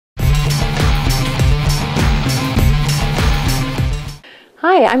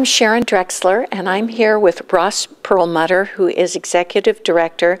Hi, I'm Sharon Drechsler, and I'm here with Ross Perlmutter, who is Executive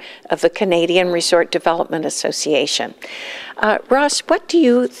Director of the Canadian Resort Development Association. Ross, what do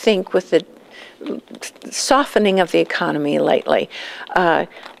you think with the softening of the economy lately?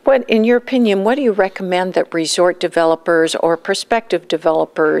 In your opinion, what do you recommend that resort developers or prospective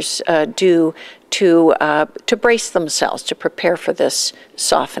developers do to brace themselves, to prepare for this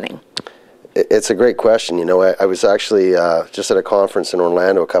softening? It's a great question. You know, I was actually just at a conference in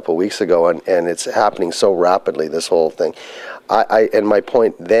Orlando a couple of weeks ago, and it's happening so rapidly, this whole thing. And my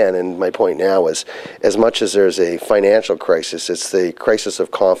point then and my point now is, as much as there's a financial crisis, it's the crisis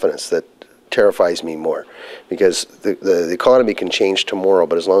of confidence that terrifies me more, because the economy can change tomorrow,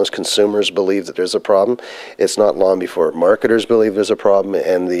 but as long as consumers believe that there's a problem, it's not long before marketers believe there's a problem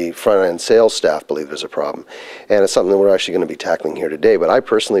and the front-end sales staff believe there's a problem. And it's something that we're actually going to be tackling here today. But I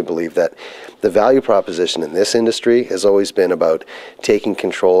personally believe that the value proposition in this industry has always been about taking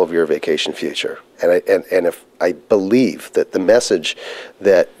control of your vacation future. And if I believe that the message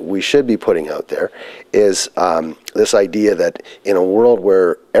that we should be putting out there is this idea that in a world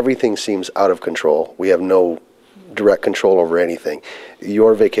where everything seems out of control, we have no direct control over anything,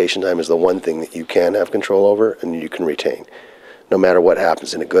 your vacation time is the one thing that you can have control over and you can retain, no matter what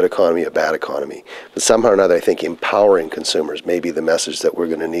happens in a good economy, a bad economy. But somehow or another, I think empowering consumers may be the message that we're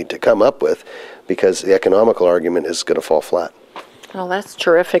going to need to come up with, because the economical argument is going to fall flat. Well, that's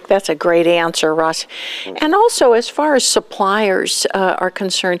terrific. That's a great answer, Ross. And also, as far as suppliers are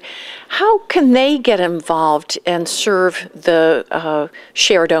concerned, how can they get involved and serve the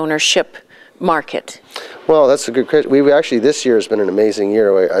shared ownership market? Well, that's a good question. We've actually, this year has been an amazing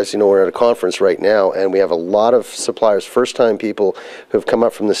year. As you know, we're at a conference right now, and we have a lot of suppliers, first-time people who have come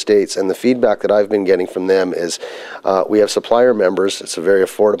up from the States, and the feedback that I've been getting from them is we have supplier members. It's a very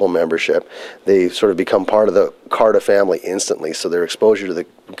affordable membership. They sort of become part of the CRDA family instantly, so their exposure to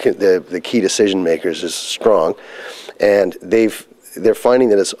the key decision makers is strong, and they're finding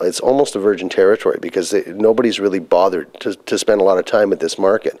that it's almost a virgin territory, because nobody's really bothered to spend a lot of time at this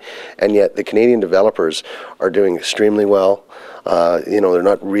market, and yet the Canadian developers are doing extremely well. You know, they're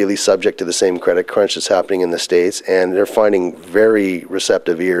not really subject to the same credit crunch that's happening in the States, and they're finding very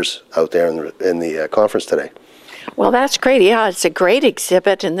receptive ears out there in the conference today. Well, that's great. Yeah, it's a great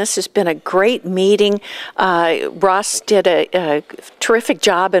exhibit, and this has been a great meeting. Ross did a terrific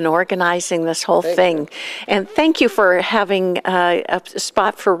job in organizing this whole thing. And thank you for having a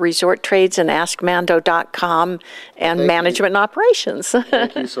spot for Resort Trades and AskMando.com and Management and Operations.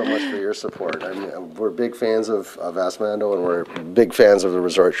 Thank you so much for your support. We're big fans of AskMando, and we're big fans of the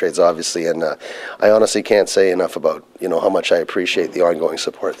Resort Trades, obviously. And I honestly can't say enough about how much I appreciate the ongoing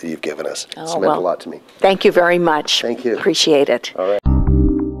support that you've given us. It's meant a lot to me. Thank you very much. Thank you. Appreciate it. All right.